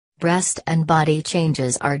breast and body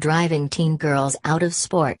changes are driving teen girls out of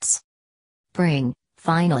sports.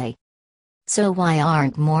 Finally. So why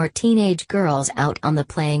aren't more teenage girls out on the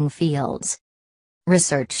playing fields?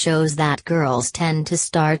 Research shows that girls tend to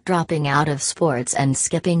start dropping out of sports and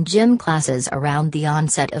skipping gym classes around the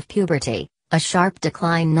onset of puberty, a sharp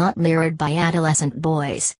decline not mirrored by adolescent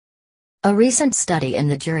boys. A recent study in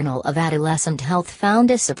the Journal of Adolescent Health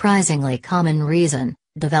found a surprisingly common reason: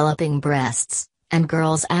 developing breasts, and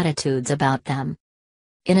girls' attitudes about them.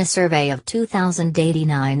 In a survey of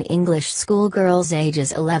 2,089 English schoolgirls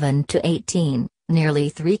ages 11 to 18, nearly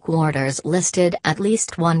three-quarters listed at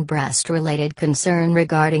least one breast-related concern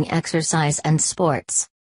regarding exercise and sports.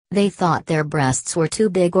 They thought their breasts were too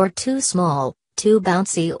big or too small, too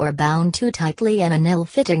bouncy or bound too tightly in an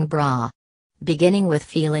ill-fitting bra. Beginning with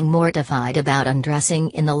feeling mortified about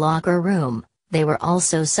undressing in the locker room, they were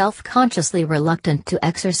also self-consciously reluctant to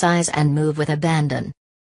exercise and move with abandon.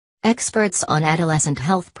 Experts on adolescent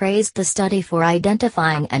health praised the study for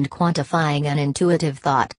identifying and quantifying an intuitive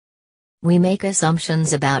thought. We make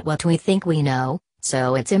assumptions about what we think we know,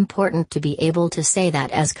 so it's important to be able to say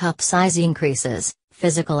that as cup size increases,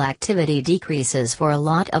 physical activity decreases for a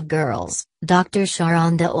lot of girls, Dr.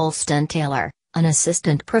 Sharonda Olston-Taylor, an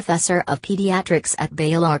assistant professor of pediatrics at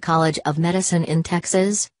Baylor College of Medicine in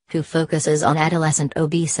Texas, who focuses on adolescent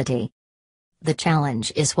obesity. The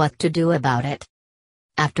challenge is what to do about it.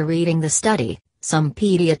 After reading the study, some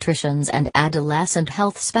pediatricians and adolescent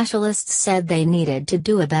health specialists said they needed to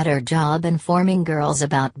do a better job informing girls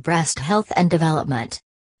about breast health and development.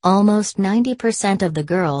 Almost 90% of the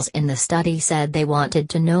girls in the study said they wanted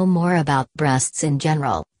to know more about breasts in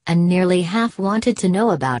general, and nearly half wanted to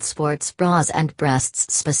know about sports bras and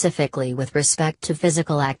breasts specifically with respect to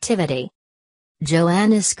physical activity.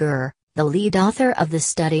 Joanna Skur, the lead author of the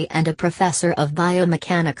study and a professor of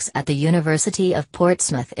biomechanics at the University of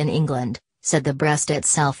Portsmouth in England, said the breast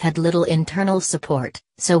itself had little internal support,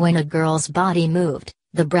 so when a girl's body moved,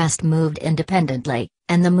 the breast moved independently,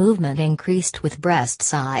 and the movement increased with breast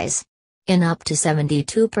size. In up to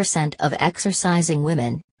 72% of exercising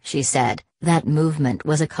women, she said, that movement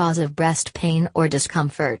was a cause of breast pain or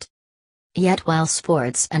discomfort. Yet while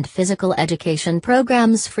sports and physical education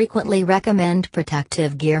programs frequently recommend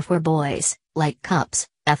protective gear for boys, like cups,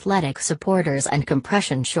 athletic supporters and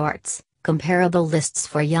compression shorts, comparable lists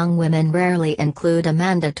for young women rarely include a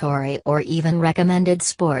mandatory or even recommended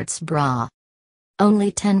sports bra.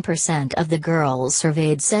 Only 10% of the girls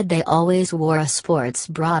surveyed said they always wore a sports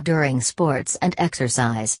bra during sports and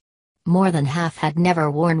exercise. More than half had never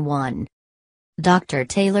worn one. Dr.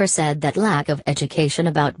 Taylor said that lack of education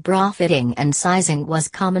about bra fitting and sizing was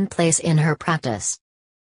commonplace in her practice.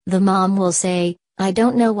 The mom will say, "I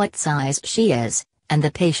don't know what size she is," and the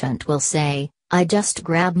patient will say, "I just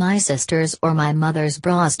grab my sister's or my mother's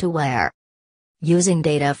bras to wear." Using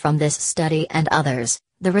data from this study and others,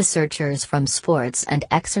 the researchers from sports and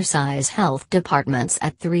exercise health departments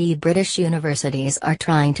at 3 British universities are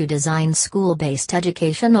trying to design school-based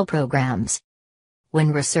educational programs.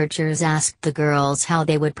 When researchers asked the girls how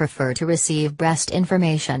they would prefer to receive breast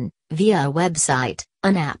information, via a website,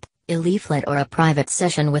 an app, a leaflet or a private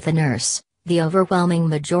session with a nurse, the overwhelming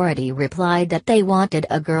majority replied that they wanted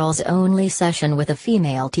a girls-only session with a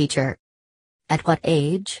female teacher. At what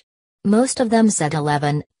age? Most of them said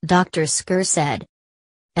 11, Dr. Skur said.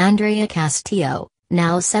 Andrea Castillo,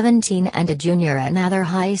 now 17 and a junior at Mather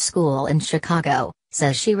High School in Chicago,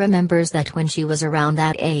 says she remembers that when she was around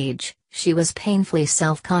that age, she was painfully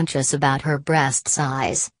self-conscious about her breast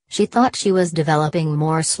size. She thought she was developing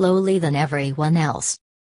more slowly than everyone else.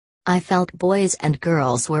 "I felt boys and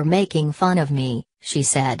girls were making fun of me," she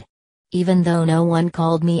said. "Even though no one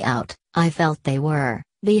called me out, I felt they were,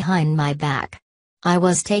 behind my back. I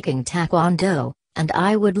was taking taekwondo, and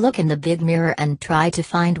I would look in the big mirror and try to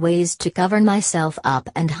find ways to cover myself up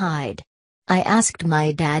and hide. I asked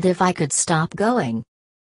my dad if I could stop going."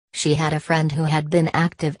 She had a friend who had been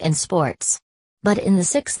active in sports. But in the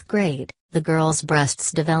 6th grade, the girl's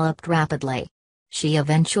breasts developed rapidly. She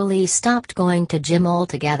eventually stopped going to gym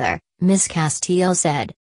altogether, Miss Castillo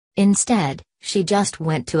said. Instead, she just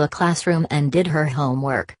went to a classroom and did her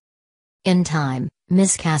homework. In time,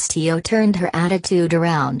 Miss Castillo turned her attitude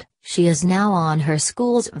around. She is now on her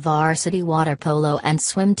school's varsity water polo and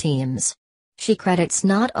swim teams. She credits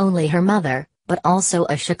not only her mother, but also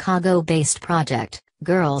a Chicago-based project,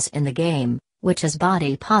 Girls in the Game, which is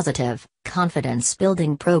body-positive,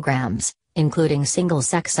 confidence-building programs, including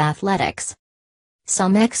single-sex athletics.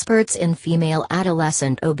 Some experts in female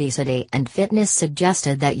adolescent obesity and fitness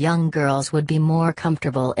suggested that young girls would be more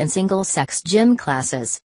comfortable in single-sex gym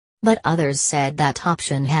classes. But others said that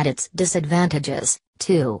option had its disadvantages,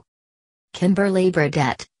 too. Kimberly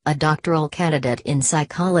Burdett, a doctoral candidate in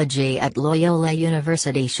psychology at Loyola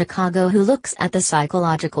University Chicago who looks at the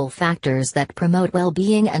psychological factors that promote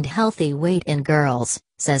well-being and healthy weight in girls,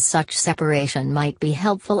 says such separation might be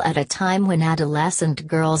helpful at a time when adolescent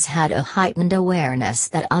girls had a heightened awareness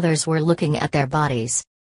that others were looking at their bodies.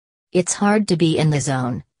 It's hard to be in the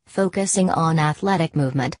zone, focusing on athletic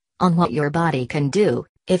movement, on what your body can do,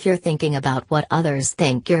 if you're thinking about what others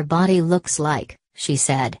think your body looks like, she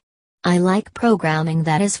said. I like programming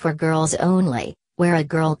that is for girls only, where a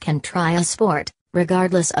girl can try a sport,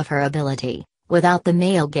 regardless of her ability, without the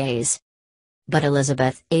male gaze. But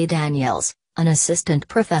Elizabeth A. Daniels, an assistant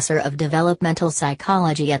professor of developmental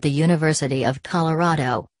psychology at the University of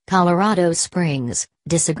Colorado, Colorado Springs,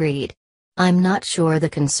 disagreed. I'm not sure the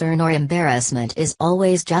concern or embarrassment is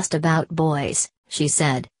always just about boys, she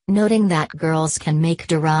said, noting that girls can make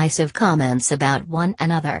derisive comments about one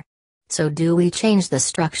another. So do we change the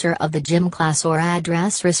structure of the gym class or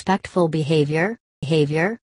address respectful behavior?